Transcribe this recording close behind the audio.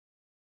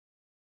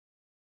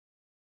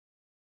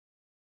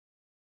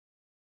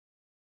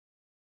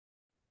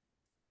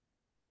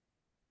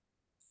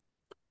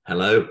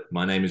Hello,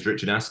 my name is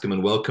Richard Askam,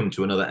 and welcome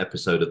to another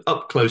episode of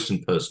Up Close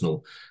and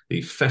Personal,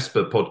 the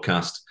FESPA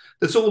podcast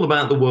that's all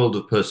about the world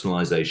of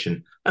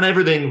personalization and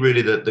everything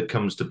really that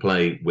comes to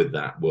play with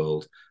that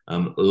world.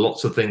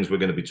 Lots of things we're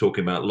going to be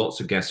talking about, lots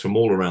of guests from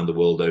all around the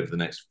world over the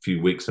next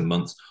few weeks and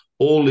months,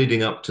 all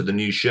leading up to the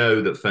new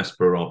show that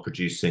FESPA are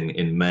producing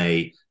in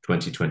May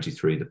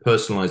 2023, the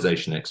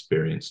Personalisation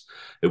Experience.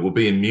 It will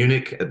be in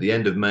Munich at the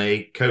end of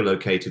May,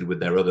 co-located with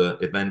their other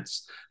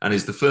events, and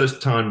is the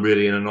first time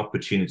really and an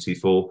opportunity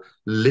for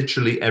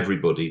literally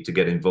everybody to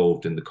get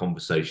involved in the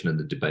conversation and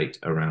the debate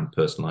around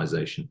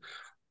personalisation.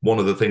 One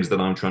of the things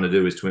that I'm trying to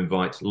do is to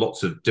invite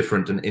lots of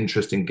different and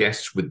interesting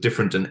guests with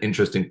different and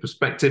interesting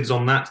perspectives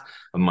on that.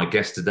 And my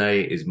guest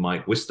today is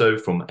Mike Wistow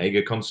from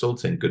Aegir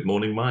Consulting. Good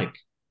morning, Mike.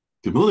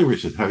 Good morning,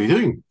 Richard. How are you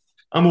doing?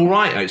 I'm all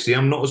right, actually.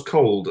 I'm not as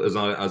cold as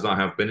I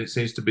have been. It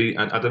seems to be.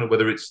 I don't know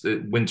whether it's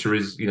winter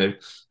is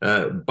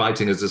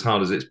biting us as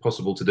hard as it's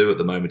possible to do at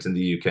the moment in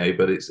the UK.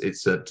 But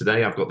it's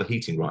today I've got the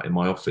heating right in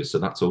my office, so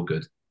that's all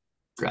good.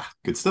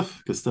 Good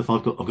stuff. Good stuff.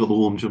 I've got the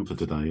warm jumper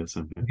today.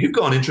 So, yeah. You've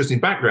got an interesting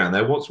background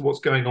there. What's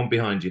going on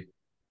behind you?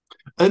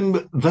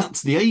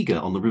 That's the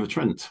Aegir on the River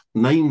Trent,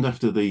 named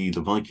after the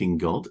Viking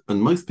god. And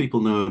most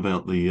people know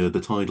about the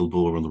tidal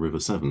bore on the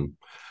River Severn.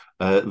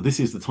 This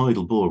is the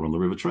tidal bore on the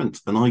River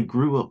Trent, and I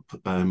grew up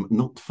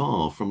not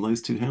far from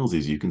those two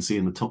houses you can see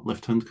in the top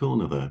left-hand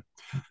corner there,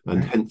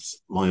 and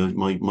hence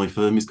my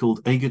firm is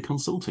called Aegir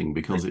Consulting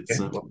because it's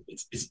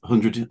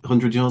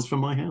 100 yards from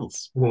my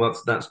house. Well,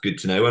 that's good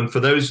to know. And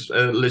for those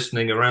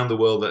listening around the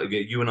world, that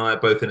you and I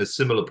are both in a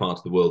similar part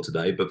of the world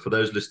today. But for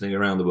those listening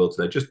around the world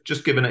today,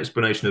 just give an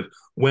explanation of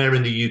where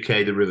in the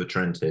UK the River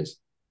Trent is.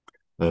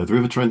 The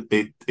River Trent,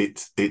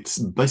 it's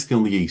basically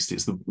on the east.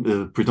 It's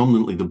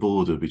predominantly the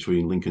border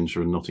between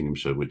Lincolnshire and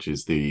Nottinghamshire, which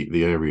is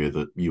the area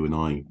that you and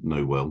I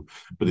know well.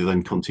 But it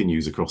then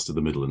continues across to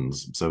the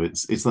Midlands. So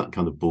it's that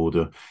kind of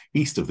border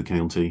east of the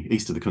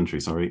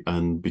country, sorry,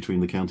 and between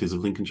the counties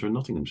of Lincolnshire and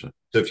Nottinghamshire.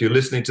 So if you're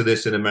listening to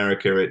this in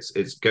America,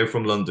 it's go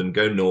from London,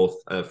 go north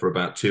for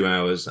about 2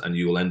 hours, and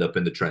you will end up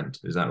in the Trent.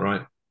 Is that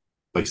right?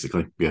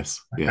 Basically, yes.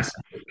 Okay,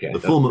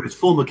 The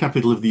former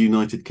capital of the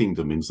United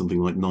Kingdom in something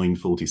like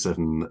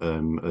 947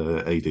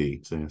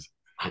 AD. So yes.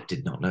 I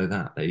did not know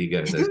that. There you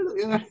go.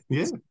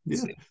 Yeah.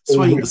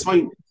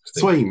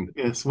 Swain.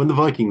 Yes, when the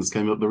Vikings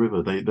came up the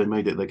river, they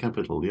made it their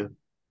capital. Yeah.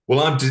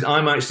 Well,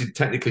 I'm actually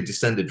technically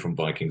descended from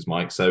Vikings,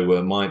 Mike.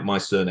 So my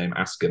surname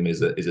Askam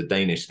is a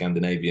Danish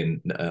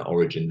Scandinavian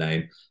origin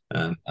name,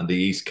 and the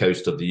east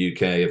coast of the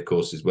UK, of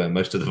course, is where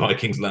most of the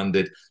Vikings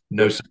landed.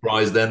 No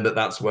surprise then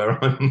that's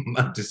where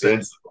I'm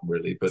descended from,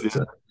 really. But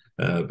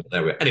there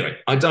we go. Anyway,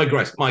 I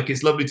digress. Mike,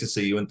 it's lovely to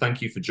see you, and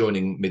thank you for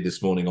joining me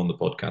this morning on the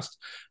podcast.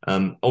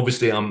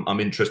 Obviously, I'm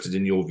interested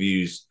in your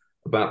views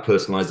about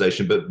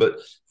personalization,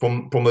 but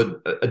from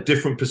a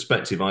different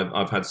perspective.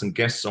 I've had some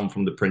guests on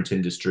from the print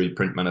industry,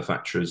 print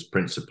manufacturers,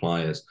 print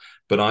suppliers,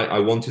 but I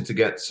wanted to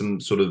get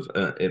some sort of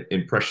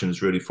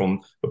impressions really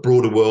from a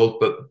broader world,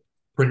 but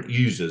print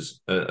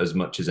users as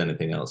much as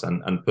anything else,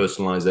 and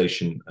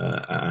personalization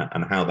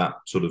and how that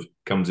sort of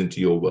comes into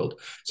your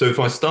world. So if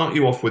I start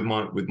you off with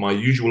my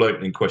usual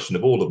opening question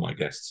of all of my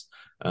guests,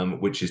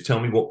 which is, tell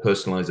me what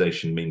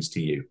personalization means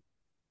to you.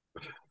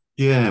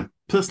 Yeah,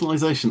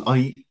 personalization.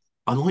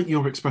 I like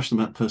your expression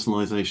about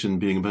personalization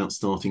being about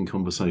starting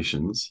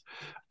conversations.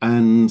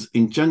 And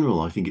in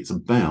general, I think it's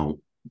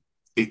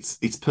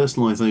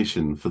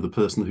personalization for the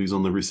person who's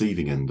on the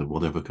receiving end of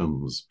whatever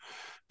comes.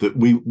 That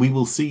we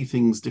will see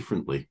things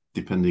differently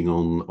depending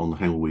on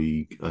how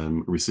we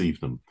receive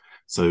them.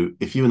 So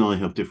if you and I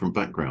have different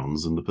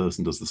backgrounds and the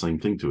person does the same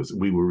thing to us,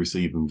 we will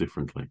receive them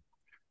differently.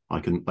 I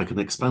can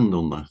expand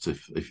on that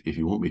if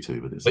you want me to,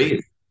 but it's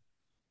Please.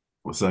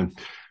 so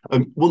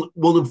one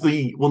of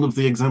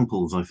the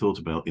examples I thought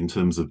about in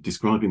terms of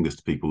describing this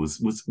to people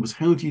was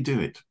how do you do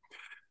it?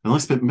 And I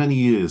spent many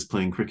years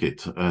playing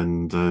cricket,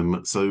 and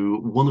so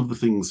one of the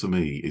things for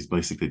me is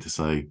basically to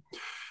say,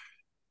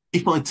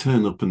 if I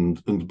turn up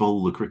and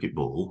bowl a cricket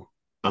ball,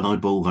 and I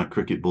bowl that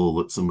cricket ball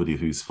at somebody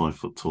who's 5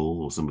 foot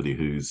tall or somebody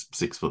who's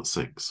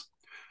 6'6",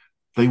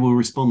 they will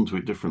respond to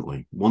it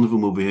differently. One of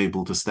them will be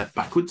able to step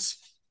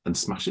backwards and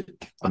smash it.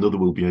 Another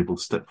will be able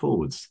to step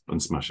forwards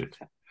and smash it.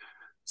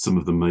 Some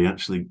of them may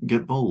actually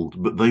get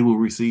bowled, but they will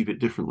receive it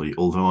differently,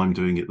 although I'm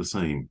doing it the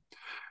same.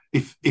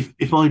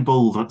 If I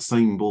bowl that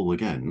same ball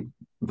again,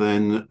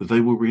 then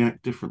they will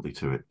react differently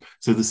to it.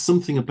 So there's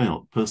something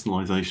about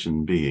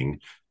personalization being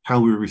how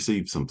we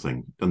receive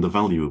something and the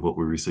value of what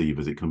we receive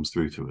as it comes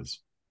through to us.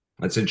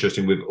 That's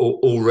interesting. We've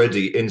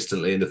already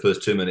instantly in the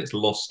first 2 minutes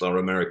lost our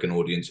American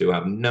audience who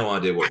have no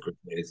idea what cricket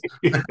is.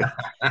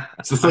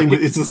 It's the same.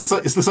 It's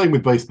the same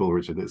with baseball,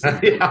 Richard.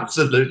 Yeah,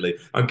 absolutely.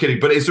 I'm kidding,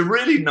 but it's a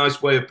really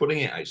nice way of putting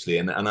it, actually.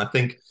 And I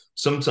think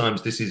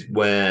sometimes this is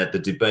where the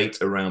debate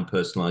around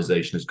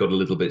personalization has got a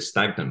little bit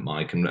stagnant,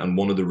 Mike. And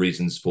one of the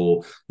reasons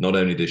for not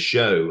only this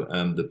show,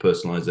 the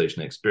personalization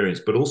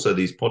experience, but also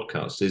these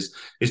podcasts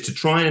is to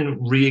try and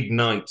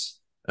reignite.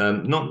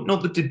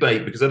 Not the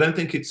debate, because I don't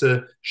think it's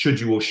a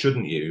should you or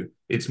shouldn't you.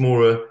 It's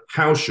more a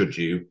how should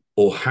you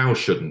or how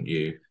shouldn't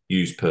you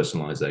use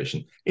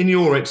personalization. In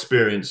your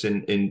experience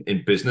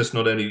in business,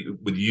 not only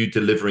with you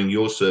delivering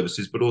your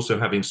services, but also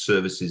having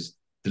services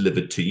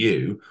delivered to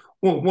you,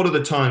 what are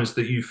the times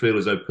that you feel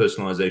as though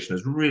personalization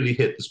has really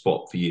hit the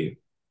spot for you?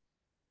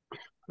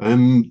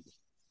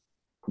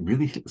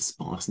 Really hit the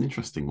spot. That's an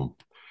interesting one.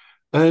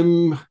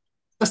 Um,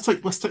 let's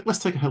take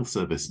a health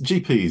service.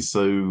 GPs.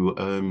 So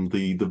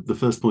the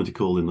first point of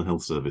call in the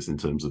health service in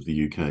terms of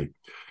the UK.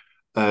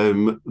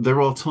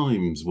 There are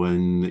times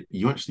when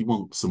you actually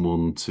want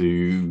someone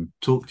to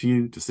talk to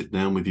you, to sit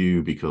down with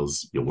you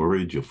because you're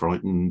worried, you're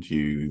frightened,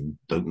 you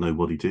don't know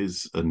what it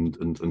is,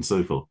 and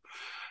so forth.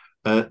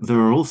 There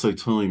are also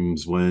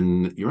times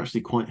when you're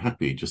actually quite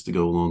happy just to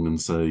go along and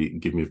say,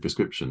 give me a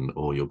prescription,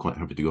 or you're quite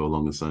happy to go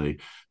along and say,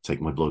 take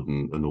my blood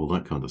and all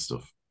that kind of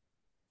stuff.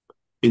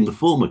 In the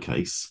former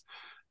case,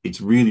 it's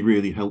really,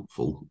 really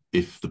helpful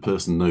if the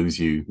person knows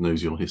you,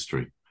 knows your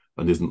history,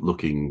 and isn't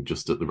looking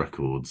just at the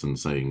records and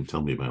saying,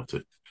 tell me about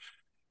it.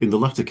 In the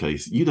latter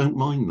case, you don't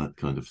mind that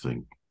kind of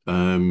thing.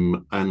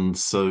 And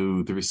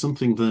so there is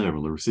something there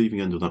on the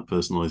receiving end of that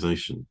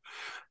personalization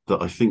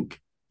that I think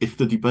if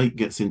the debate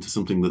gets into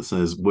something that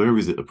says where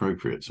is it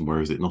appropriate and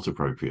where is it not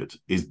appropriate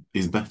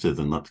is better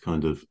than that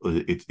kind of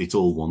it's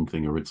all one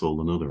thing or it's all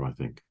another, I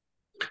think.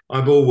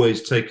 I've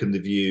always taken the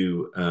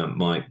view,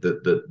 Mike,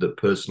 that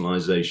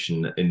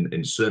personalization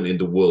in certainly in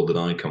the world that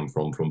I come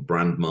from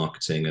brand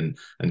marketing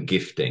and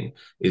gifting,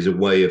 is a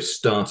way of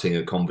starting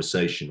a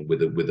conversation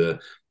with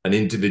an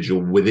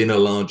individual within a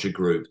larger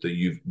group that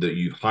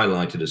you've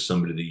highlighted as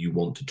somebody that you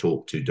want to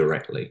talk to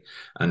directly,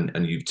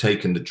 and you've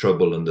taken the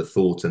trouble and the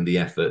thought and the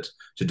effort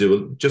to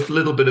do just a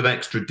little bit of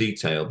extra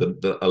detail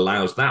that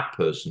allows that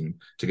person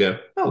to go,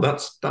 oh,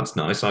 that's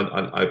nice.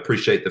 I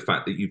appreciate the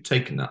fact that you've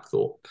taken that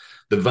thought.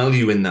 The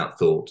value in that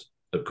thought,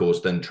 of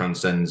course, then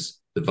transcends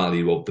the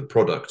value of the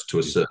product to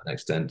a certain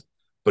extent,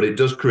 but it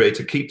does create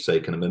a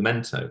keepsake and a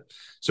memento.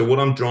 So what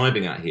I'm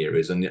driving at here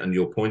is, and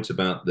your point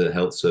about the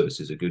health service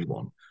is a good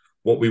one.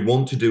 What we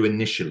want to do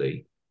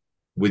initially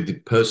with the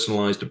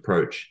personalized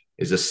approach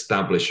is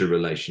establish a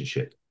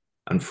relationship.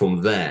 And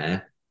from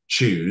there,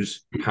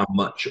 choose how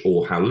much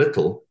or how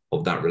little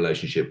of that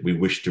relationship we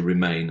wish to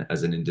remain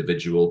as an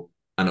individual.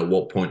 And at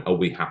what point are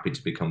we happy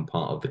to become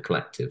part of the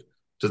collective?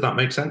 Does that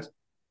make sense?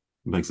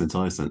 Makes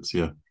entire sense,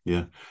 yeah,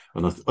 yeah,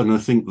 and I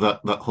think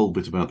that that whole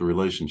bit about the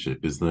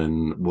relationship is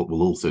then what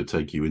will also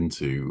take you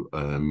into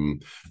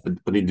an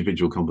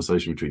individual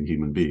conversation between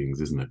human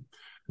beings, isn't it?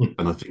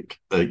 And I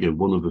think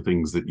one of the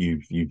things that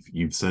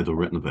you've said or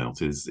written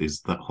about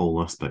is that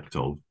whole aspect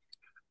of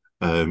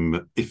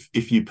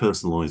if you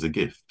personalize a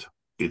gift,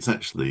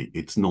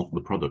 it's not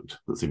the product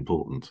that's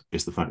important;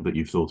 it's the fact that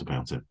you've thought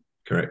about it.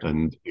 Correct.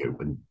 And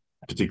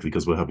particularly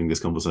because we're having this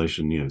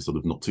conversation, sort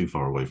of not too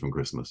far away from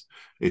Christmas.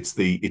 It's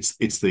the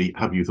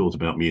have you thought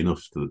about me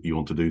enough that you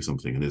want to do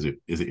something, and is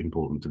it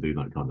important to do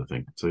that kind of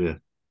thing? So yeah.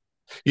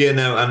 Yeah,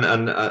 no,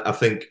 and I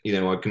think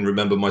I can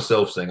remember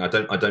myself saying I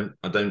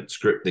don't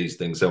script these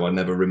things, so I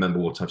never remember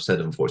what I've said.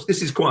 Unfortunately,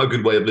 this is quite a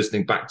good way of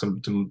listening back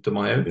to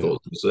my own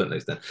thoughts to a certain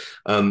extent.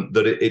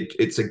 That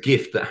it's a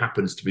gift that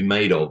happens to be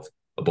made of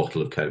a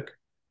bottle of Coke.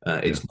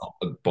 It's not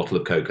a bottle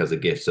of Coke as a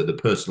gift. So the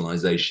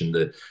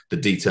personalization, the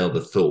detail,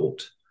 the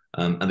thought,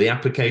 and the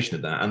application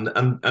of that,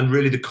 and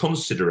really the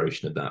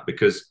consideration of that,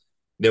 because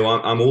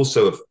I'm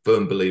also a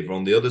firm believer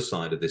on the other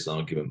side of this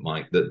argument,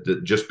 Mike,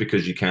 that just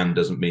because you can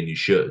doesn't mean you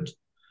should.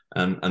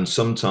 And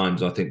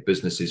sometimes I think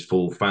businesses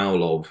fall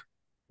foul of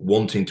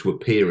wanting to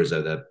appear as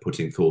though they're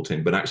putting thought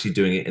in, but actually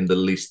doing it in the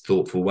least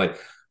thoughtful way.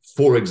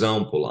 For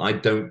example, I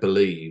don't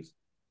believe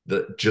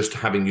that just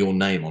having your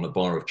name on a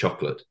bar of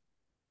chocolate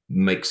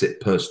makes it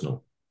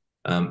personal.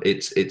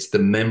 It's the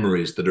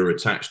memories that are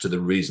attached to the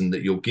reason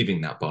that you're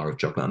giving that bar of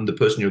chocolate and the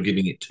person you're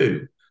giving it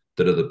to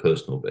that are the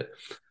personal bit.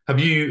 Have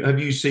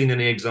you seen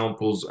any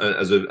examples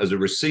as a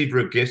receiver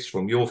of gifts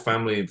from your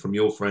family and from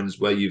your friends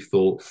where you've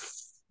thought,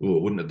 oh,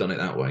 I wouldn't have done it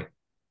that way?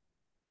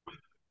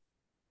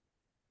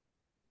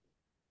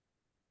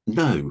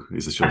 No,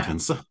 is the short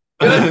answer.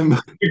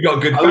 You've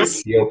got good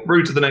facts. You're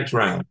through to the next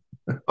round.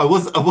 I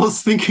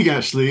was thinking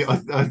actually. I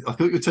thought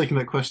you were taking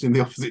that question in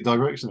the opposite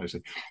direction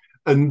actually,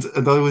 and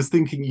I was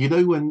thinking,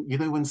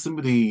 when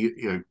somebody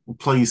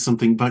plays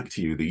something back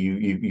to you that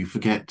you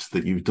forget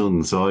that you've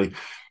done. So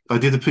I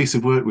did a piece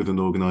of work with an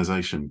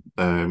organisation,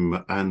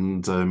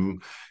 and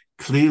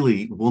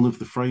clearly one of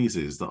the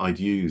phrases that I'd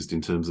used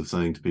in terms of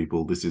saying to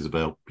people, this is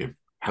about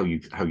how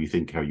you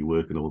think, how you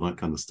work, and all that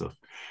kind of stuff,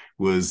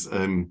 was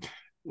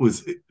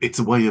it's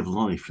a way of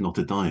life, not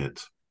a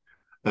diet.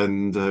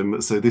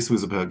 And so this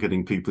was about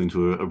getting people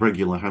into a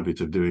regular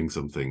habit of doing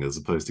something, as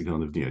opposed to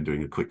kind of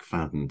doing a quick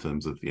fad in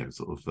terms of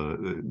sort of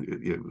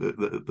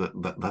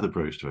that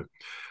approach to it.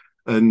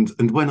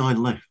 And when I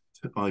left,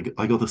 I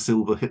got a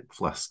silver hip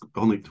flask.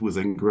 On it was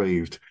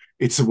engraved,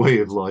 "It's a way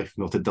of life,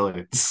 not a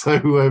diet."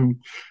 So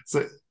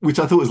which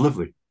I thought was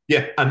lovely.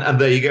 Yeah, and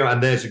there you go.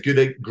 And there's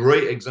a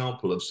great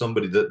example of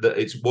somebody that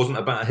it wasn't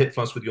about a hip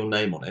flask with your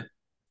name on it.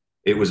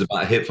 It was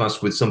about a hip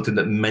flask with something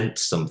that meant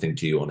something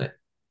to you on it.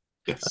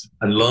 Yes.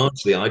 And Yeah.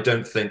 largely, I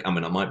don't think, I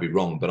mean, I might be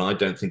wrong, but I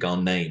don't think our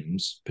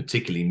names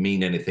particularly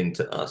mean anything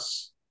to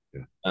us,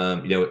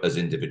 Yeah. as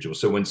individuals.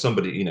 So when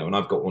somebody, and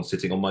I've got one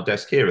sitting on my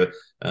desk here,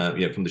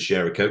 from the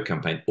Share a Coke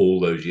campaign all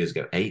those years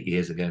ago, 8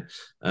 years ago,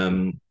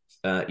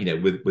 Yeah.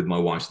 with my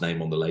wife's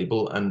name on the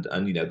label, and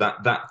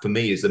that for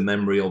me is a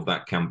memory of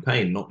that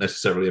campaign, not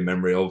necessarily a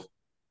memory of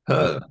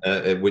Yeah.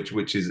 her, which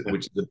is Yeah.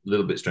 a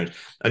little bit strange.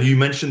 And you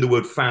mentioned the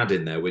word fad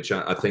in there, which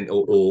I think,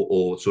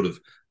 or sort of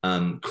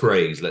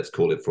craze, let's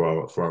call it,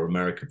 for our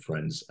American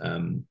friends.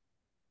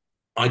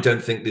 I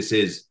don't think this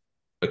is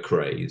a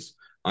craze.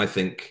 I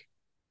think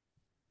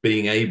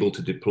being able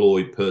to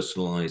deploy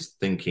personalized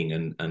thinking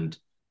and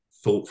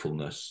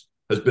thoughtfulness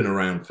has been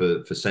around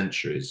for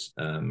centuries,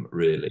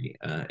 really.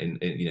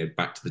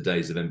 Back to the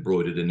days of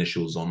embroidered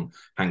initials on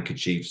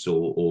handkerchiefs,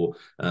 or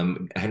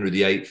Henry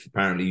VIII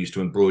apparently used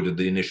to embroider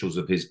the initials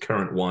of his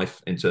current wife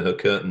into her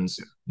curtains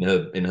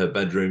in her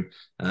bedroom,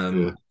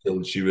 Yeah.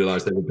 until she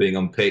realised they were being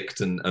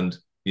unpicked, and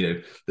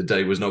the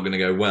day was not going to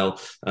go well.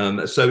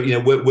 So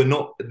we're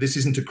not. This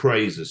isn't a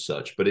craze as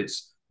such, but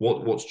it's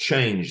what's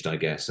changed, I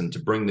guess. And to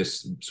bring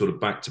this sort of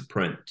back to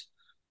print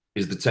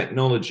is the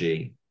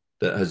technology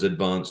that has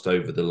advanced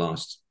over the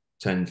last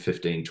 10,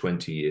 15,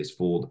 20 years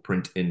for the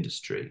print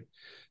industry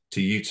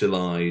to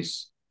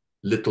utilize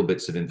little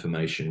bits of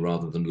information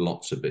rather than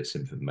lots of bits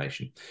of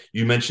information.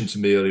 You mentioned to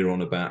me earlier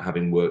on about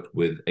having worked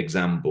with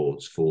exam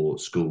boards for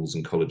schools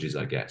and colleges,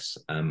 I guess,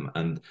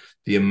 and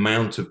the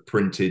amount of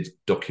printed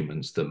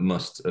documents that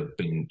must have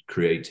been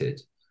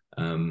created.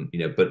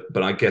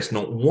 But I guess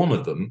not one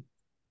of them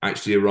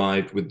actually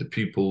arrived with the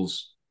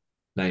pupil's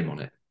name on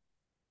it.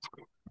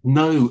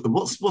 No,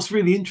 what's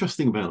really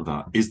interesting about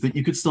that is that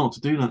you could start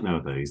to do that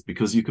nowadays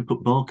because you could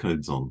put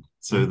barcodes on,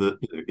 so Mm.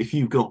 that if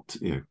you've got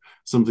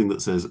something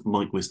that says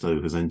Mike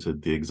Wistow has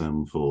entered the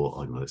exam for,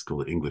 I don't know, let's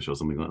call it English or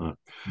something like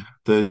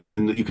that,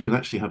 then you can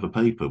actually have a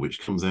paper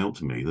which comes out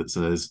to me that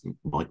says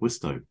Mike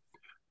Wistow.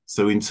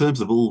 So in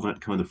terms of all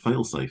that kind of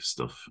fail-safe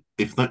stuff,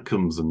 if that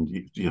comes and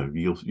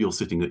you're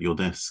sitting at your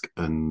desk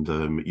and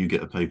you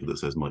get a paper that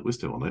says Mike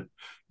Wistow on it,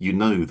 you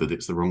know that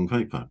it's the wrong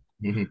paper.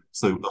 Mm-hmm.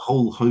 So a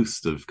whole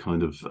host of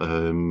kind of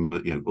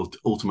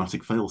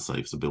automatic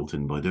fail-safes are built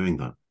in by doing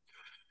that.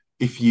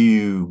 If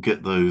you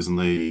get those and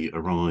they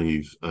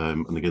arrive,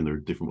 and again, there are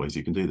different ways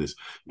you can do this.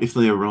 If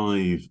they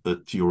arrive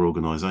at your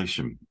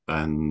organization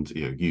and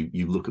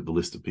you look at the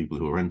list of people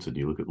who are entered,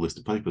 you look at the list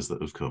of papers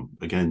that have come,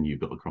 again, you've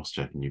got a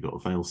cross-check and you've got a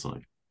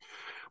fail-safe.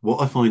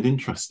 What I find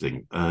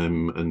interesting,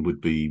 and would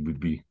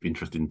be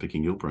interested in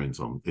picking your brains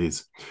on,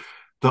 is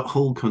that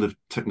whole kind of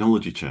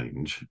technology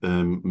change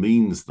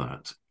means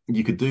that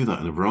you could do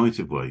that in a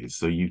variety of ways.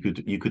 So you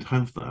could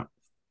have that.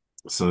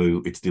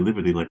 So it's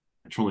delivered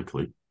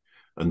electronically,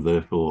 and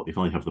therefore, if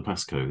I have the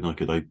passcode, I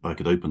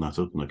could open that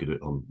up and I could do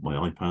it on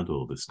my iPad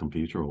or this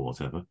computer or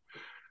whatever.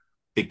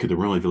 It could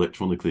arrive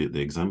electronically at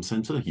the exam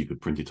center. You could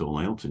print it all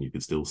out, and you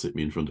could still sit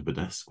me in front of a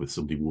desk with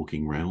somebody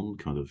walking around,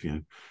 kind of,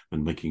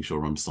 and making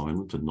sure I'm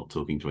silent and not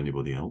talking to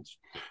anybody else.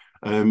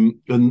 And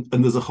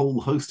there's a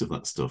whole host of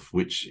that stuff,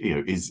 which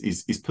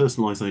is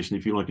personalization,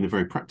 if you like, in a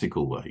very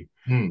practical way,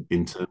 Mm.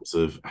 in terms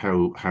of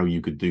how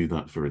you could do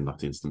that for, in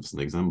that instance,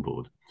 an exam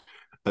board.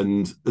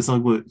 And as I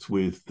worked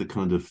with the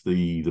kind of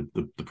the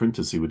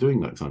printers who were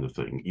doing that kind of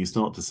thing, you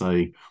start to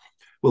say,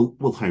 well,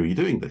 how are you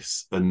doing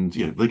this? And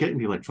they're getting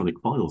the electronic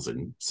files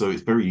in, so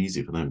it's very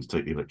easy for them to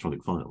take the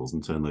electronic files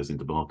and turn those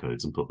into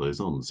barcodes and put those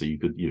on. So you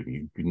could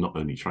not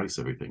only trace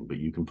everything, but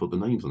you can put the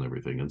names on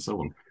everything and so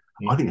on.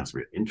 I think that's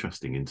really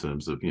interesting in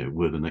terms of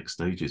where the next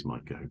stages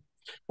might go.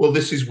 Well,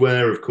 this is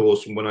where, of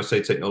course, when I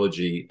say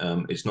technology,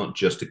 it's not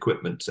just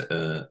equipment.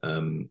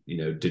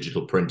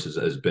 Digital printers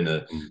has been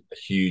a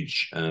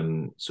huge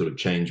sort of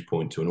change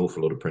point to an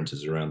awful lot of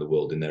printers around the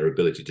world in their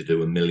ability to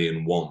do a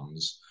million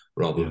ones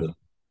rather Yeah, than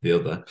the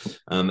other.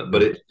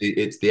 But yeah,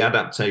 it's the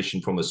adaptation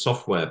from a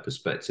software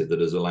perspective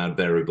that has allowed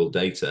variable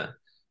data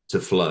to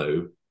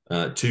flow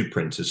to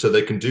printers so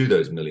they can do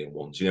those million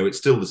ones. It's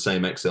still the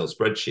same Excel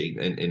spreadsheet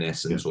in yeah,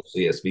 essence, or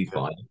CSV yeah,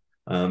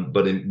 file,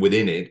 but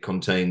within it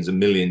contains a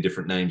million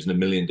different names and a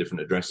million different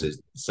yeah, addresses.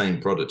 The same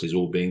product is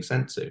all being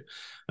sent to,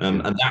 yeah,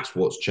 and that's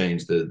what's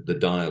changed the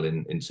dial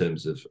in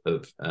terms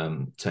of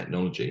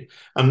technology.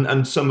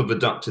 And some have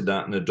adapted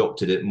that and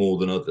adopted it more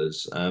than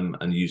others,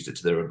 and used it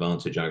to their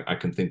advantage. I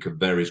can think of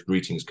various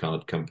greetings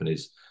card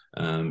companies,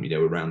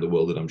 around the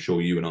world that I'm sure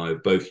you and I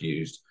have both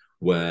used,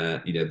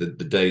 where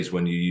the days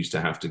when you used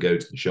to have to go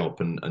to the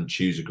shop and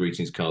choose a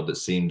greetings card that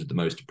seemed the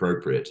most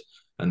appropriate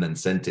and then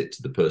sent it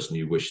to the person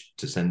you wish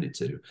to send it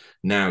to.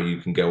 Now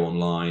you can go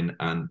online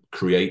and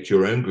create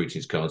your own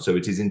greetings card, so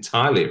it is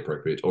entirely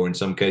appropriate, or in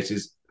some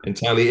cases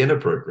entirely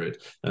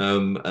inappropriate,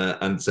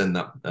 and send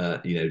that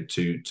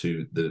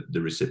to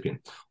the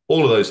recipient.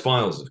 All of those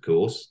files, of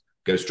course,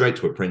 go straight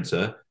to a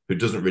printer who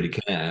doesn't really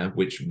care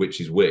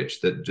which is which.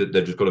 That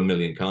they've just got a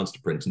million cards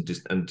to print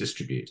and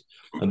distribute.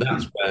 And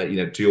that's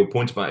where, to your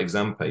point about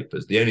exam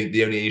papers, the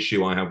only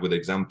issue I have with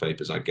exam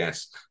papers, I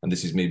guess, and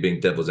this is me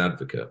being devil's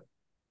advocate,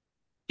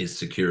 is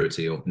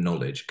security of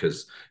knowledge,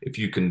 because if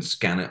you can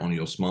scan it on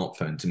your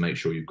smartphone to make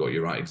sure you've got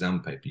your right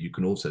exam paper, you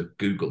can also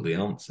Google the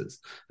answers.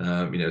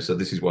 So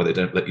this is why they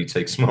don't let you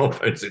take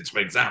smartphones into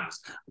exams,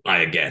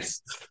 I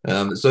guess.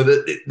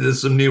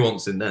 There's some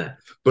nuance in there,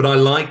 but I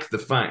like the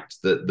fact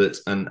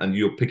and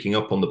you're picking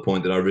up on the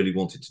point that I really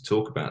wanted to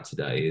talk about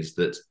today, is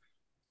that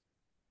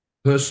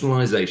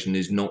personalization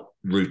is not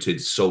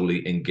rooted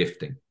solely in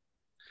gifting.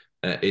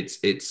 That's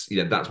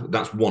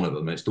one of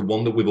them. It's the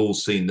one that we've all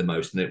seen the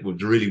most, and it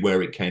was really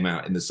where it came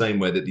out. In the same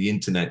way that the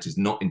internet is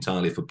not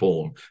entirely for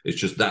porn, it's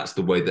just that's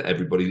the way that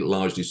everybody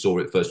largely saw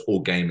it first,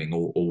 or gaming,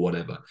 or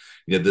whatever.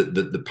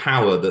 The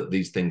power that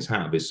these things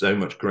have is so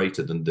much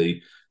greater than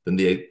the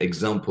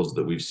examples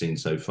that we've seen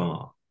so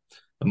far.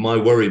 And my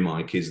worry,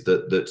 Mike, is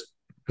that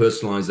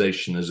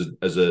personalization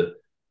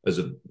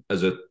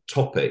as a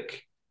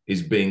topic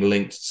is being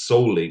linked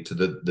solely to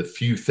the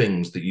few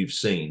things that you've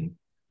seen,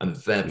 and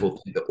therefore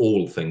think that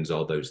all things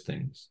are those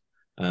things.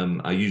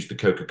 I used the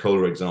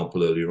Coca-Cola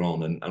example earlier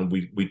on, and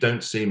we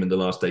don't seem in the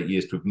last 8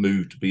 years to have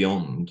moved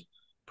beyond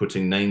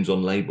putting names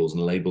on labels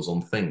and labels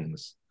on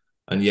things.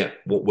 And yet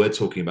what we're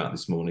talking about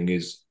this morning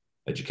is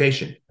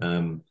education,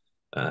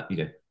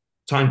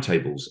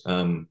 timetables,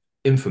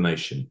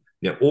 information,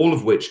 all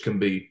of which can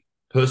be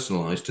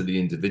personalized to the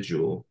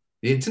individual.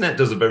 The internet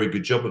does a very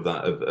good job of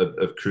that,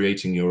 of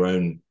creating your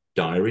own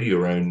diary,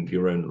 your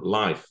own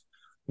life.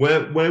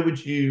 Where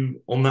would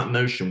you, on that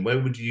notion, where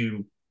would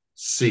you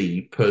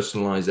see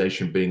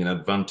personalization being an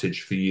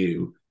advantage for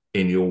you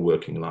in your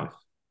working life?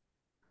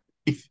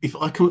 If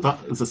I come at that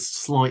as a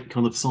slight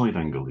kind of side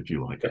angle, if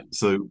you like.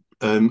 So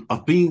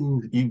I've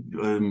been,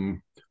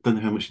 don't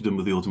know how much you've done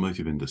with the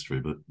automotive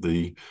industry, but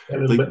they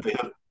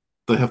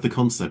have the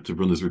concept of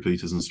runners,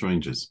 repeaters, and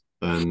strangers,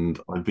 and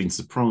I've been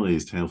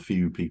surprised how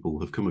few people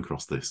have come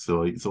across this.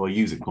 So I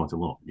use it quite a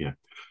lot. Yeah.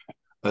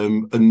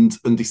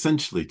 And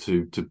essentially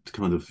to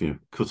kind of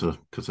cut a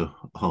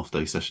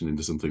half-day session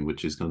into something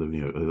which is kind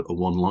of a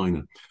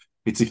one-liner.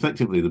 It's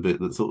effectively the bit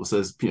that sort of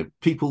says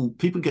people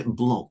get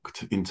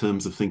blocked in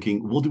terms of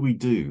thinking, what do we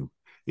do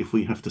if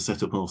we have to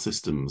set up our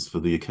systems for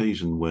the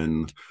occasion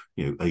when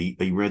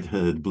a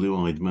red-haired,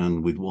 blue-eyed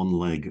man with one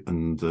leg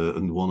and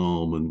one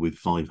arm and with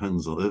 5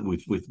 hands on it,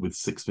 with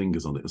 6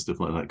 fingers on it and stuff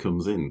like that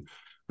comes in.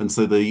 And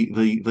so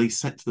they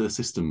set their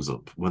systems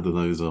up, whether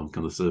those are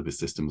kind of service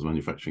systems,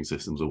 manufacturing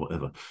systems, or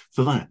whatever,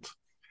 for that.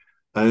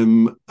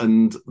 And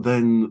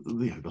then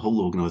the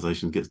whole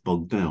organization gets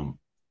bogged down.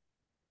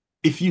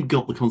 If you've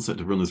got the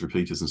concept of runners,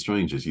 repeaters, and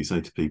strangers, you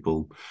say to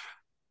people,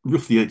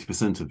 roughly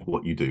 80% of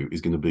what you do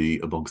is going to be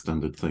a bog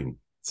standard thing.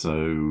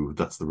 So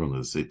that's the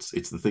runners. It's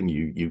the thing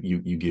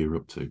you gear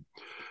up to.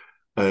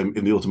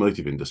 In the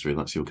automotive industry,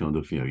 that's your kind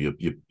of your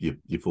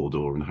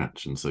 4-door and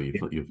hatch, and so your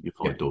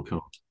 5-door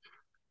car.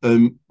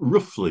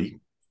 Roughly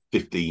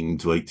 15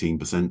 to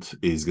 18%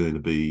 is going to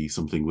be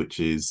something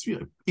which is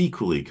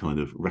equally kind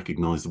of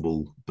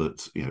recognizable,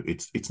 but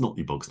it's not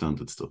your bog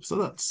standard stuff. So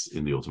that's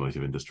in the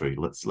automotive industry.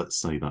 Let's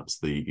say that's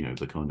the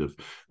the kind of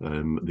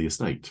the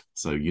estate.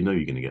 So you're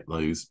going to get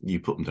those. You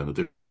put them down a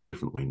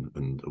different lane,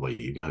 and away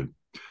you go.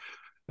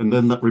 And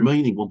then that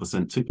remaining 1%,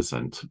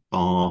 2%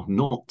 are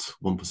not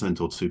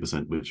 1% or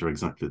 2%, which are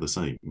exactly the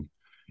same.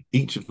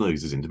 Each of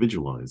those is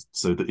individualized,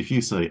 so that if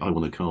you say, I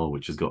want a car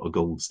which has got a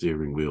gold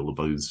steering wheel, a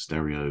Bose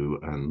stereo,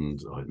 and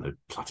I don't know,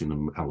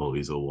 platinum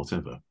alloys or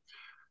whatever,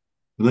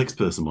 the next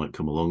person might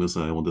come along and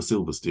say, I want a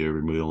silver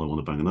steering wheel, I want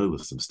a Bang &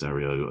 Olufsen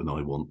stereo, and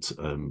I want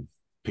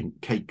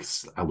pink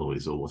cakes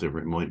alloys or whatever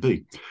it might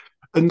be.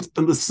 And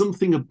there's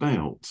something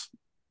about,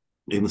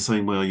 in the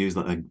same way I used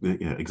that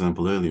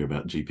example earlier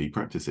about GP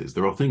practices,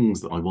 there are things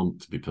that I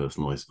want to be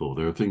personalized for.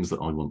 There are things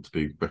that I want to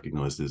be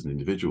recognized as an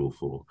individual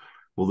for.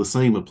 Well, the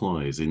same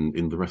applies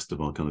in the rest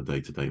of our kind of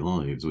day-to-day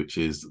lives, which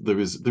is there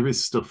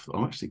is stuff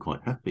I'm actually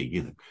quite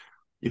happy.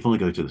 If I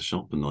go to the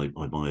shop and I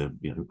buy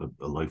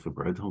a loaf of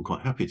bread, I'm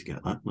quite happy to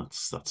get that.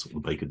 That's what the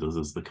baker does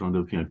as the kind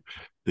of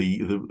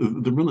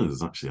the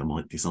runners. Actually, I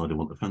might decide I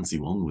want a fancy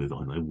one with, I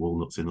don't know,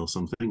 walnuts in or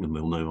something, and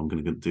they'll know I'm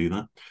going to do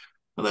that.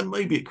 And then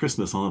maybe at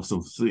Christmas I'll have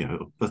some,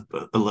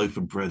 a loaf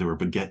of bread or a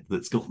baguette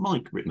that's got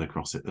Mike written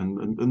across it,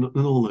 and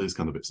all those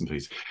kind of bits and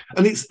pieces.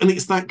 And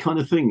it's that kind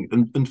of thing.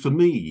 And for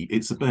me,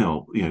 it's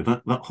about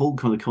that whole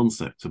kind of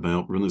concept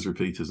about runners,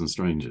 repeaters, and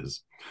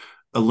strangers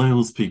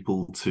allows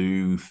people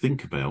to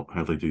think about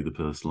how they do the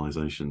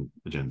personalization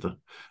agenda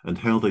and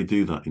how they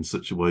do that in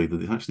such a way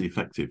that it's actually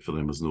effective for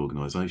them as an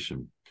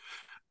organization.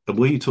 And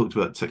where you talked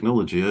about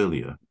technology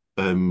earlier,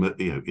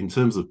 in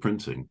terms of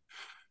printing,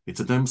 it's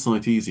a damn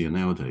sight easier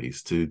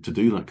nowadays to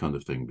do that kind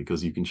of thing,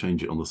 because you can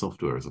change it on the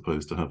software as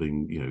opposed to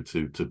having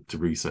to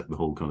reset the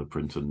whole kind of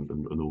print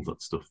and all that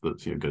stuff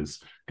that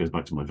goes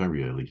back to my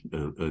very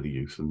early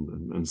use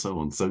and so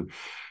on. So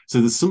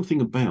there's something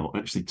about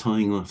actually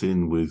tying that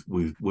in with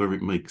where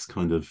it makes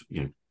kind of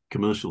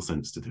commercial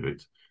sense to do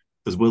it,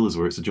 as well as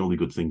where it's a jolly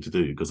good thing to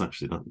do, because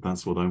actually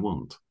that's what I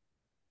want.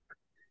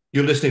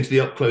 You're listening to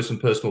the Up Close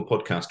and Personal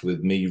podcast with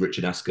me,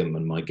 Richard Askam,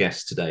 and my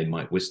guest today,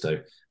 Mike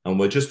Wistow. And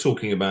we're just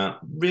talking about,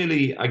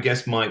 really, I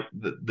guess, Mike,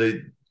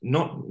 the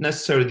not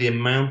necessarily the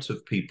amount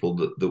of people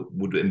that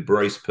would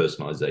embrace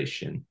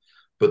personalization,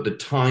 but the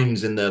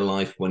times in their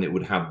life when it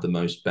would have the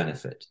most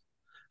benefit.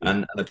 Yeah.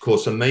 And of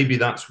course, and maybe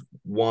that's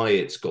why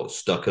it's got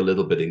stuck a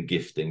little bit in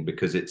gifting,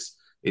 because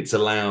it's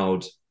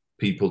allowed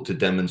people to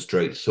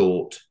demonstrate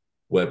thought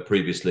where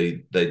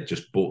previously they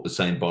just bought the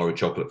same bar of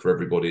chocolate for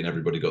everybody and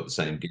everybody got the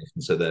same gift,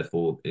 and so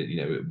therefore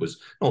it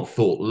was not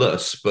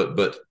thoughtless,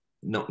 but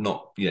not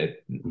not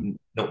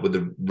with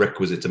the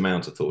requisite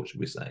amount of thought, should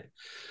we say.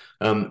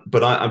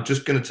 But I'm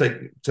just going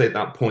to take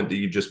that point that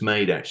you just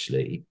made,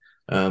 actually,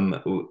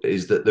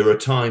 is that there are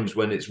times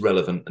when it's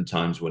relevant and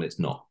times when it's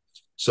not.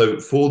 So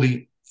for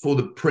the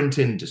print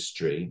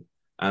industry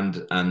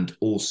and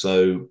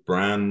also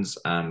brands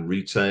and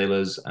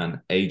retailers and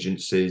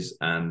agencies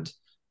and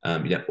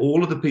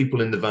all of the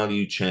people in the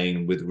value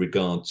chain with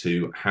regard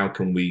to how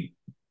can we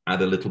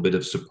add a little bit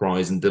of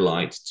surprise and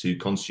delight to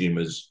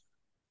consumers,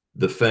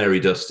 the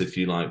fairy dust, if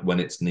you like, when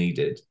it's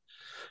needed.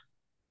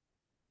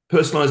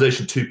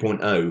 Personalisation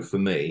 2.0 for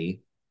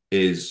me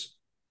is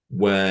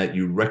where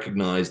you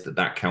recognize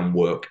that can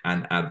work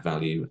and add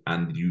value,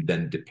 and you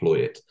then deploy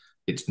it.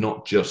 It's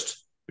not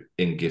just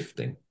in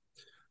gifting.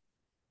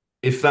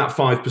 If that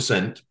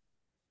 5%,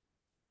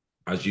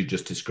 as you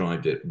just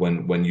described it,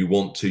 when you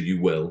want to,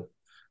 you will.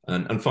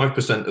 And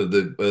 5% of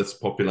the Earth's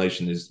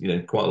population is,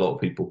 quite a lot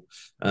of people.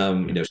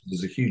 So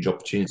there's a huge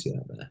opportunity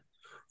out there.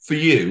 For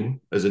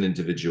you as an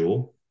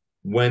individual,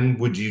 when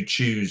would you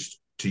choose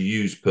to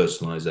use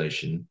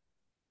personalization?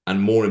 And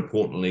more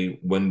importantly,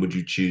 when would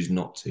you choose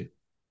not to?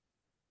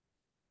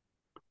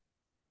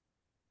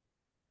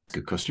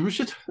 Good question,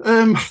 Richard.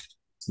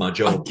 It's my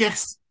job. I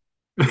guess.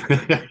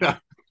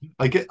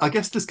 I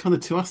guess there's kind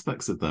of two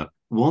aspects of that.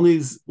 One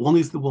is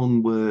the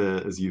one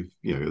where, as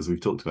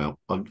we've talked about,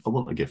 I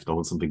want a gift. I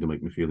want something to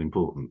make me feel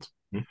important.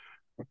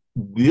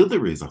 Mm-hmm. The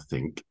other is, I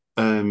think,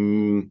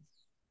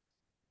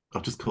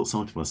 I've just caught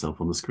sight of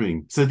myself on the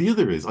screen. So the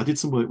other is, I did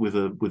some work with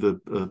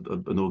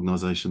an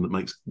organisation that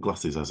makes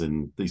glasses, as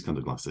in these kind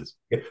of glasses.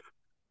 Yep.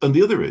 And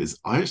the other is,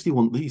 I actually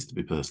want these to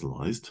be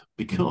personalised,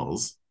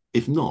 because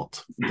if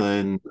not,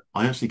 then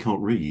I actually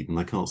can't read and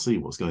I can't see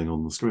what's going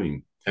on the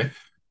screen. Okay.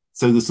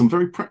 So there's some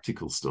very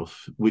practical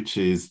stuff, which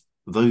is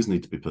those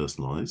need to be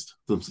personalised.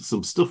 There's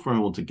some stuff where I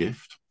want a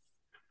gift.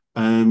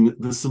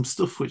 There's some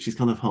stuff which is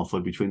kind of halfway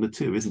between the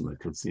two, isn't there?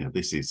 Because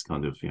this is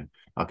kind of,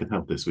 I could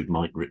have this with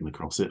Mike written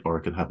across it, or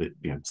I could have it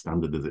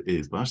standard as it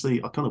is. But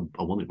actually, I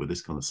want it with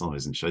this kind of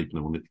size and shape, and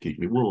I want it to keep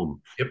me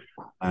warm. Yep.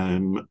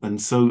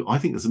 And so I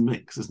think there's a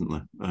mix, isn't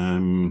there?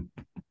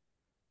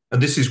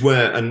 And this is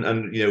where,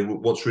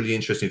 and what's really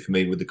interesting for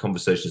me with the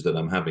conversations that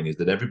I'm having is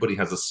that everybody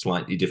has a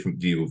slightly different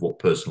view of what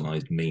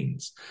personalized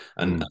means.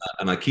 And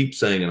I keep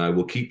saying, and I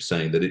will keep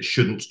saying, that it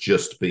shouldn't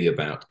just be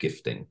about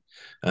gifting.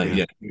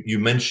 You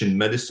mentioned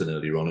medicine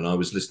earlier on, and I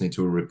was listening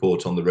to a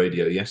report on the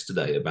radio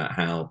yesterday about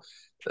how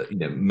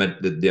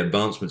the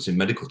advancements in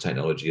medical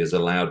technology has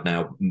allowed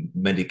now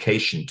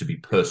medication to be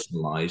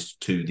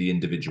personalized to the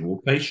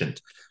individual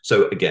patient.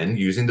 So again,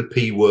 using the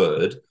P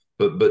word,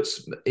 but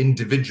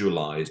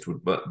individualized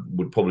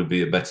would probably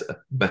be a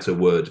better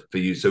word for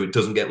you, so it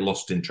doesn't get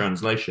lost in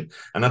translation.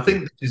 And I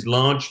think this is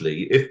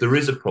largely, if there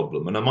is a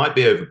problem, and I might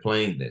be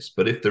overplaying this,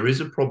 but if there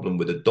is a problem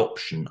with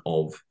adoption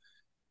of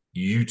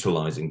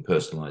utilizing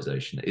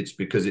personalization, it's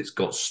because it's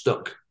got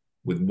stuck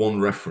with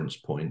one reference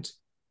point,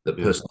 that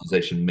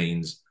personalization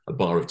means a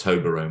bar of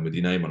Toblerone with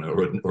your name on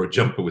it, or a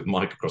jumper with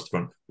Mike across the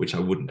front, which I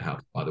wouldn't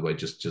have, by the way,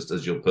 just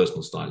as your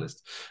personal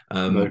stylist.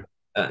 No.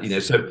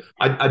 So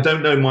I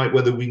don't know, Mike,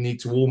 whether we need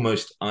to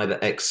almost either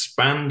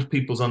expand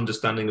people's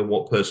understanding of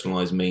what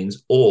personalized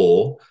means,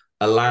 or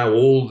allow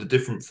all the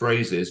different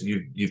phrases.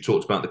 You've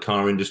talked about the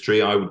car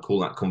industry. I would call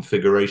that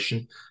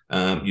configuration.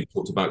 You've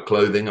talked about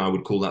clothing. I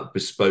would call that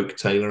bespoke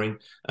tailoring.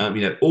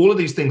 All of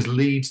these things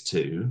lead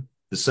to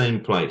the same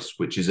place,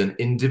 which is an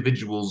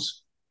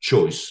individual's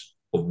choice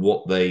of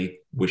what they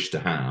wish to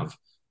have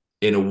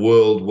in a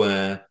world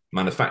where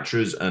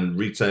manufacturers and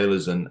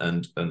retailers and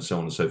so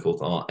on and so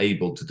forth are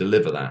able to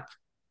deliver that.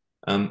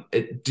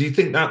 Do you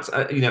think that's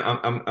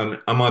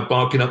am I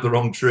barking up the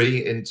wrong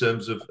tree in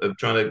terms of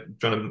trying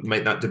to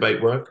make that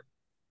debate work?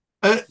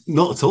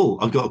 Not at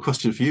all. I've got a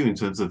question for you in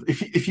terms of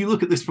if you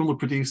look at this from the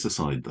producer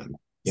side, then.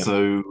 Yep.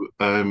 So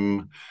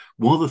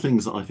one of the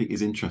things that I think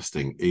is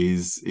interesting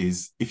is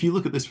if you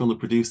look at this from the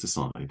producer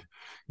side,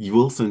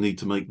 you also need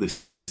to make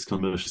this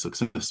commercially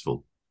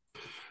successful.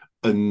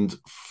 And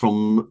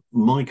from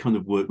my kind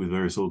of work with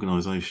various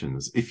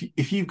organizations,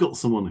 if you've got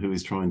someone who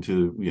is trying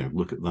to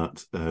look at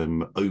that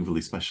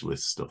overly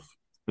specialist stuff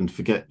and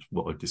forget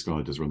what I've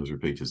described as runners,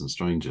 repeaters and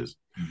strangers,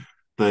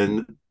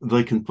 then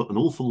they can put an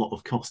awful lot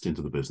of cost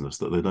into the business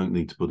that they don't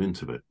need to put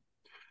into it.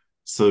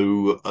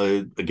 So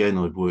again,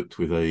 I've worked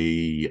with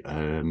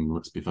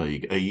let's be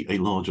vague, a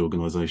large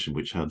organization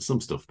which had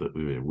some stuff that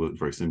worked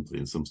very simply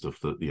and some stuff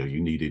that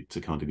you needed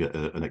to kind of get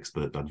an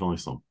expert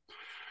advice on.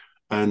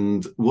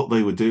 And what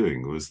they were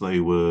doing was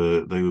they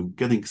were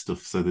getting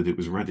stuff so that it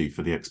was ready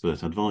for the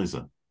expert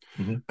advisor.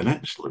 Mhm. And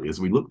actually, as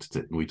we looked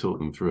at it and we talked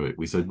them through it,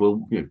 we said,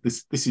 well,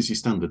 this is your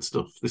standard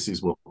stuff. This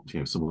is what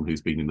someone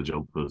who's been in the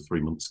job for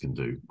 3 months can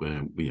do,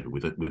 where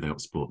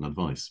without support and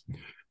advice.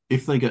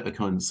 If they get a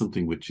kind of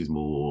something which is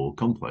more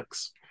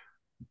complex,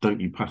 don't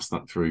you pass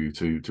that through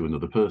to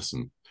another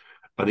person?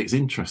 And it's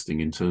interesting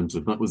in terms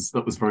of that was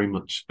very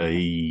much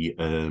a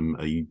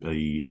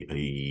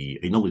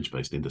knowledge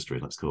based industry,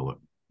 let's call it.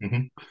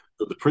 Mhm.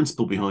 But the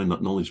principle behind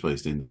that knowledge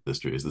based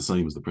industry is the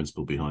same as the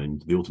principle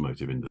behind the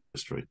automotive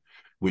industry,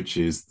 which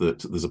is that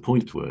there's a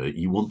point where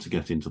you want to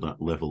get into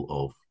that level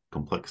of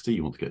complexity,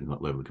 you want to get into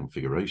that level of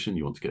configuration,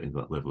 you want to get into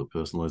that level of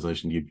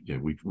personalization.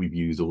 We've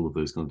used all of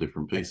those kind of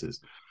different pieces,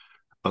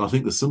 and I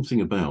think there's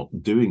something about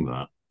doing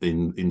that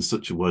in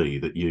such a way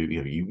that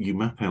you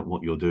map out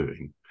what you're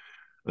doing,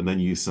 and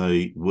then you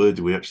say, where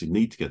do we actually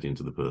need to get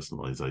into the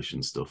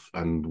personalization stuff,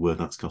 and where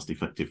that's cost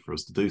effective for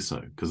us to do so?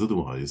 Because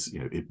otherwise,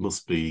 it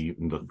must be.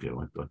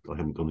 I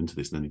haven't gone into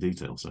this in any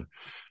detail, so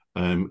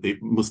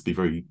it must be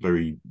very,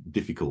 very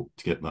difficult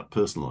to get that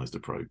personalized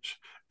approach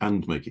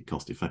and make it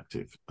cost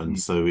effective. And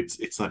so it's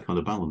that kind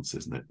of balance,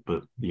 isn't it?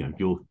 But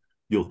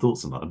your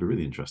thoughts on that, I'd be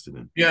really interested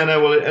in. Yeah, no,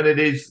 well, and it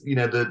is,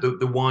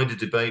 the wider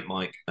debate,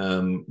 Mike,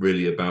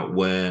 really about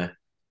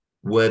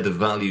where the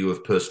value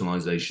of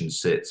personalization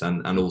sits,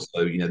 and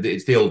also,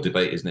 it's the old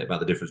debate, isn't it, about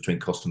the difference between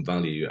cost and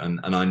value. And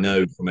I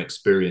know from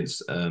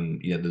experience,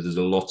 that there's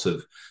a lot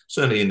of,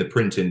 certainly in the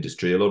print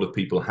industry, a lot of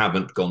people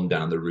haven't gone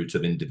down the route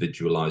of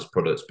individualized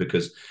products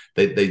because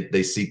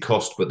they see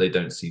cost but they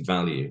don't see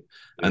value.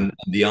 And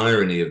the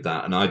irony of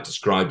that, and I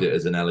described it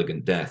as an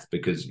elegant death,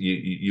 because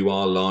you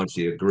are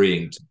largely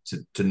agreeing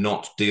to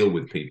not deal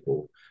with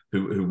people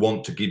who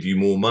want to give you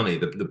more money.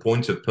 The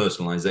point of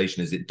personalization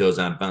is it does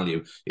add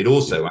value. It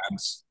also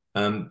adds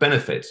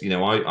benefits.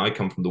 I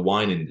come from the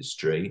wine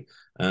industry,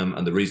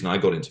 and the reason I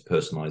got into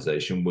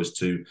personalization was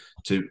to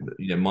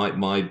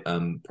my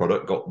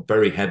product got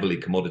very heavily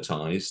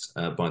commoditized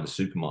by the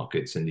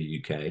supermarkets in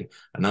the UK,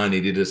 and I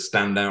needed a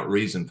standout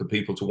reason for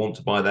people to want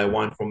to buy their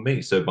wine from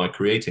me. So by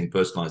creating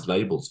personalized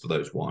labels for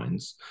those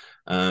wines,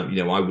 I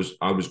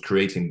was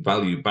creating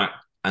value back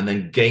and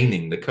then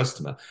gaining the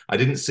customer. I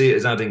didn't see it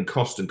as adding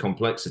cost and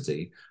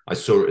complexity. I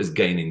saw it as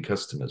gaining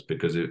customers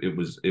because it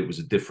was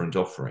a different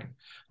offering,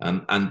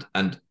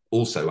 and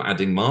also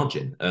adding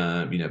margin,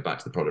 back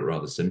to the product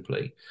rather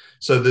simply.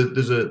 So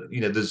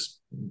there's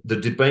the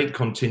debate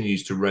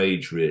continues to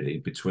rage really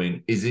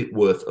between, is it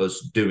worth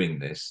us doing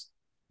this?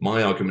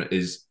 My argument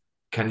is,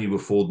 can you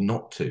afford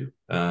not to?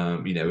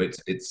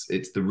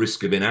 It's the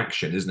risk of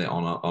inaction, isn't it,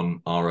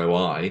 on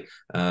ROI,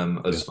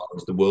 as far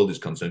as the world is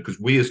concerned?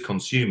 Because we as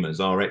consumers,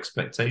 our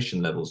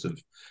expectation levels have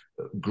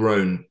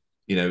grown,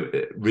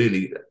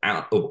 really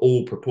out of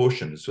all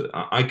proportions.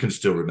 I can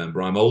still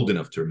remember. I'm old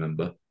enough to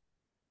remember.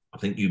 I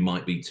think you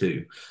might be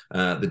too.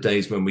 The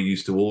days when we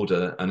used to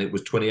order and it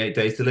was 28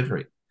 days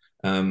delivery,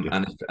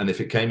 and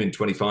if it came in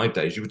 25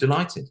 days, you were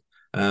delighted.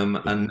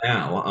 And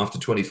now, after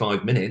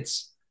 25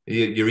 minutes,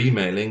 you're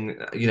emailing,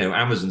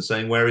 Amazon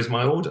saying, where is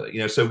my order?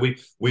 So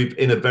we've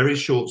in a very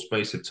short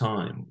space of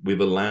time,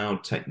 we've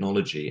allowed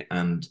technology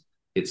and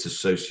its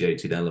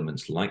associated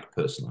elements like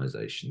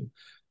personalization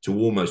to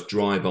almost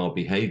drive our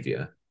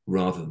behavior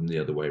rather than the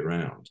other way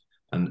around.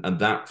 And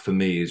that for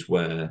me is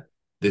where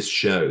this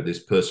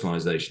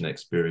personalization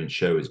experience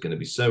show is going to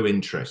be so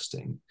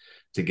interesting,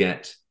 to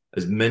get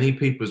as many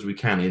people as we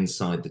can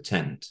inside the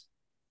tent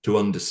to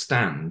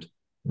understand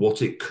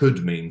what it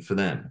could mean for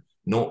them,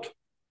 not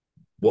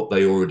what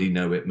they already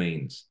know it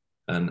means.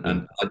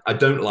 And I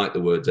don't like the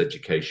words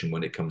education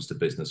when it comes to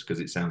business because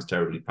it sounds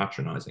terribly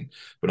patronizing.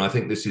 But I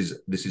think this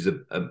is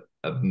a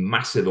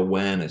massive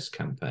awareness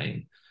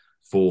campaign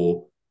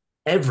for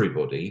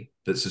everybody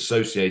that's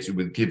associated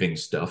with giving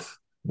stuff,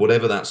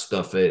 whatever that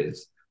stuff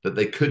is, that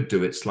they could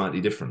do it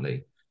slightly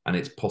differently, and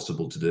it's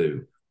possible to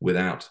do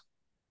without,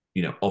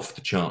 off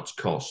the charts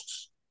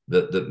costs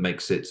that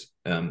makes it,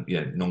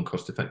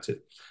 non-cost effective.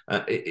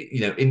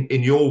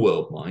 In your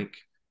world, Mike,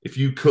 if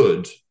you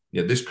could,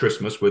 this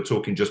Christmas, we're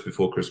talking just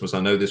before Christmas. I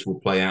know this will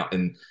play out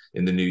in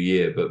the new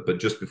year, but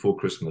just before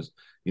Christmas,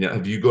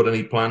 have you got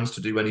any plans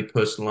to do any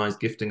personalized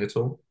gifting at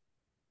all?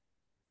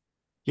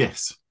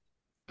 Yes.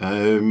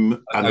 And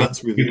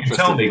that's really You can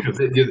tell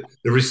interesting me, because because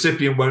the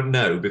recipient won't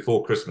know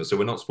before Christmas, so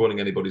we're not spoiling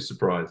anybody's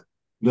surprise.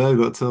 no,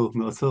 not at all,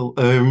 not at all.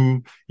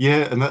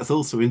 Yeah, and that's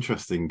also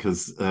interesting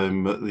because at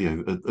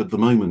the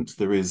moment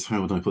there is,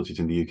 how would I put it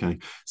in the UK,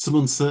 some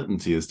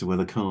uncertainty as to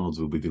whether cards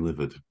will be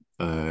delivered,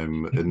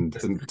 and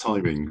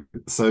timing.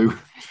 So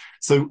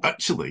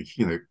actually,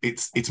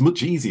 it's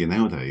much easier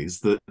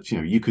nowadays that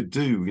you could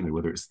do,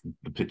 whether it's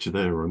the picture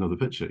there or another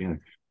picture,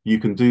 you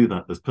can do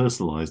that as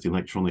personalized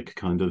electronic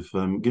kind of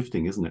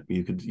gifting, isn't it?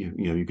 You could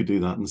you could do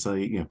that and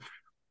say,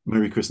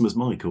 Merry Christmas,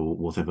 Mike, or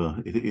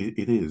whatever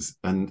it is.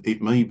 And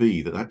it may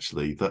be that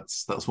actually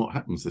that's what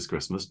happens this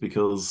Christmas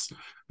because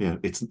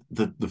it's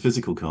the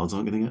physical cards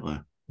aren't going to get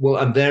there. Well,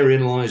 and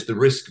therein lies the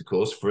risk, of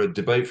course, for a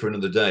debate for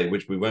another day,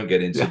 which we won't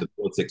get into Yeah. the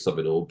politics of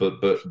it all.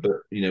 But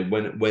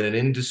when an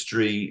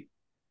industry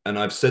and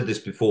I've said this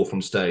before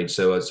from stage,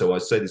 so I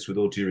say this with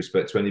all due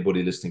respect to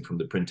anybody listening from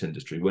the print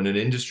industry. When an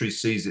industry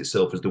sees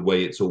itself as the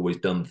way it's always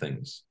done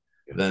things,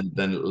 Yes.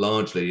 then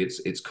largely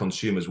its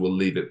consumers will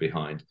leave it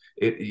behind.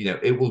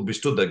 It will be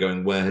stood there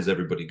going, where has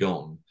everybody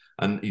gone?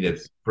 And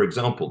Yes. for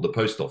example, the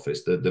post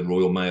office, the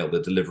Royal Mail,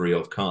 the delivery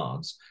of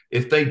cards,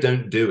 if they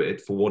don't do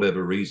it for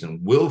whatever reason,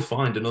 we'll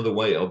find another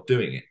way of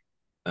doing it.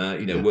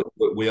 Yeah.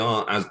 We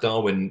are, as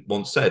Darwin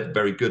once said,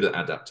 very good at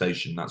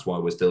adaptation. That's why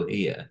we're still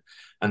here.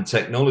 And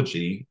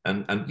technology,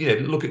 and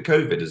look at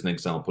COVID as an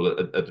example,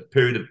 at a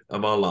period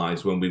of our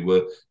lives when we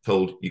were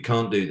told you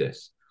can't do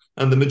this,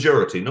 and the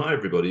majority, not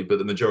everybody, but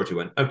the majority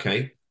went,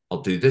 okay,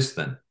 I'll do this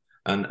then,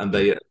 and Yeah.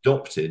 they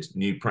adopted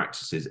new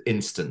practices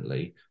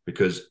instantly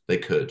because they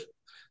could.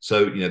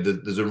 So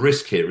there's a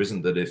risk here,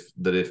 isn't that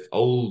if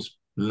old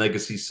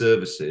legacy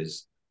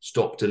services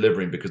stop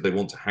delivering because they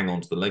want to hang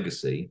on to the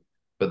legacy,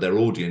 but their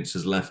audience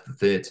has left the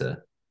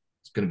theatre,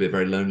 it's going to be a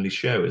very lonely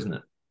show, isn't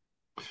it?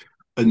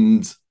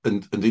 And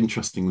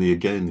interestingly,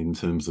 again, in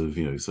terms of,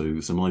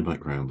 so my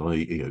background,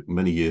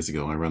 many years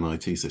ago I ran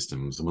IT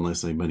systems, and when I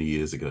say many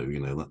years ago,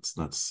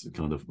 that's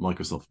kind of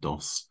Microsoft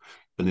DOS,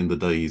 and in the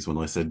days when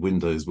I said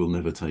Windows will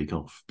never take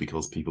off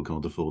because people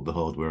can't afford the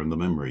hardware and the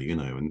memory,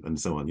 and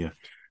so on. Yeah,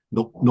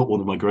 not one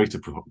of my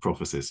greater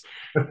prophecies.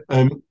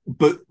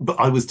 But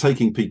I was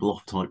taking people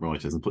off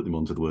typewriters and putting them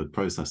onto the word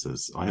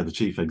processors. I had a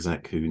chief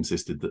exec who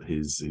insisted that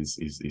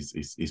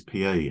his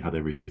PA had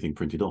everything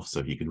printed off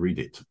so he could read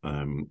it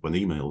when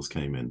emails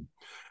came in.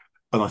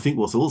 And I think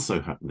what's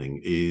also happening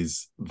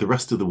is the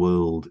rest of the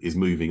world is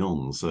moving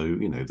on. So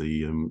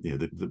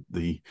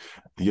the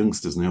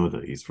youngsters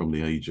nowadays, from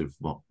the age of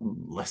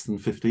less than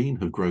 15,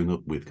 have grown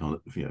up with kind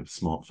of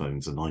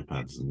smartphones and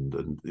iPads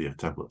and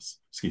tablets.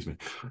 Excuse me.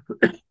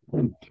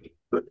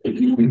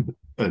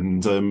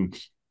 And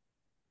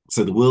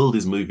so the world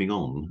is moving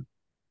on,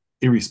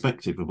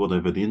 irrespective of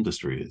whatever the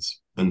industry is.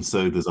 And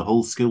so there's a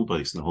whole skill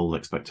base and a whole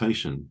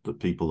expectation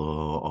that people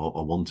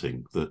are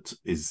wanting that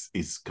is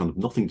kind of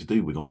nothing to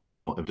do with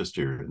what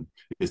industry you're in.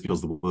 It's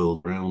because the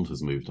world around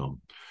has moved on.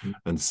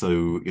 And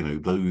so,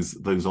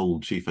 those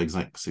old chief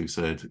execs who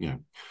said,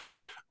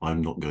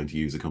 I'm not going to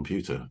use a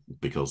computer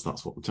because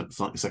that's what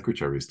the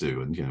secretaries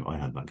do. And, I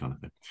had that kind of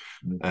thing.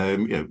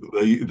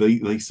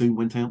 They soon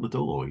went out the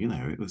door,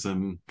 it was,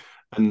 and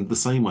the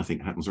same, I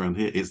think, happens around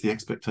here. It's the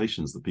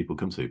expectations that people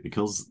come to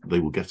because they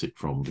will get it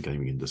from the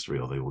gaming industry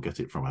or they will get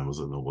it from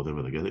Amazon or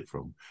whatever they get it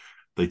from.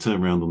 They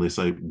turn around and they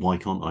say, why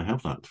can't I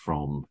have that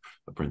from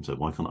a printer?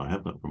 Why can't I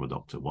have that from a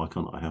doctor? Why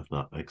can't I have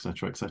that, et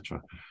cetera, et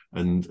cetera?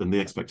 And the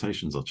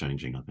expectations are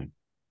changing, I think.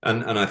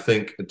 And I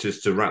think,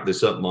 just to wrap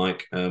this up,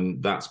 Mike,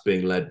 that's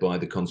being led by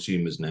the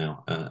consumers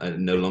now.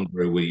 And no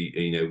longer are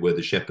we, we're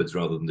the shepherds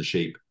rather than the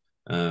sheep.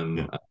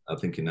 Yeah. I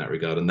think in that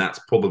regard, and that's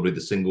probably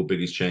the single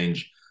biggest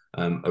change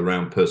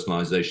around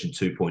personalisation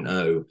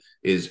 2.0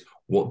 is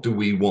what do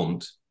we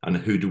want and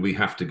who do we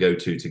have to go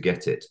to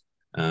get it?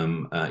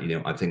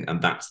 I think, and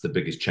that's the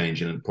biggest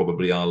change in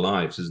probably our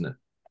lives, isn't it?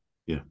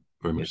 Yeah,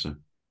 very much so.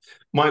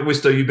 Mike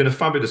Wistow, you've been a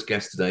fabulous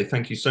guest today.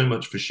 Thank you so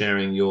much for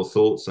sharing your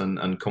thoughts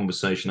and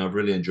conversation. I've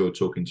really enjoyed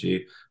talking to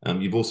you.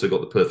 You've also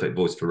got the perfect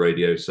voice for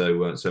radio.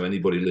 So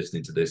anybody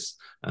listening to this,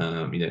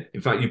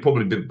 in fact, you'd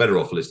probably be better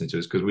off listening to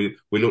us because we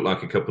look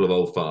like a couple of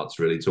old farts,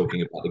 really,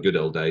 talking about the good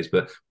old days.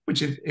 But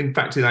which is, in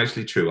fact, is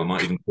actually true. I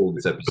might even call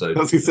this episode.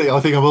 As you say, I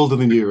think I'm older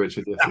than you,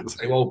 Richard. Yes,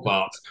 old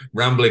farts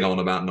rambling on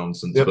about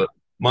nonsense. Yep. But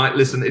Mike,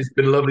 listen, it's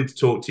been lovely to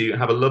talk to you.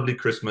 Have a lovely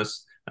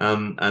Christmas.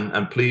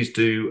 And please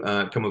do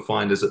come and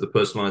find us at the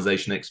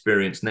Personalisation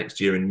Experience next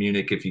year in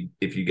Munich if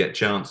you get a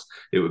chance.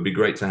 It would be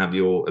great to have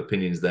your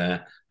opinions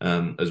there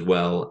as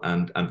well.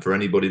 And for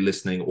anybody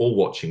listening or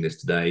watching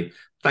this today,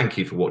 thank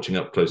you for watching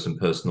Up Close and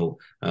Personal.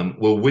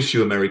 We'll wish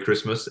you a Merry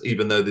Christmas,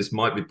 even though this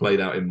might be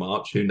played out in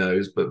March. Who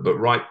knows? But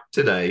right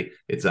today,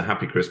 it's a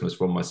happy Christmas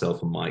from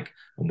myself and Mike,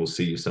 and we'll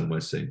see you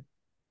somewhere soon.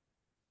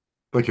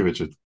 Thank you,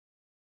 Richard.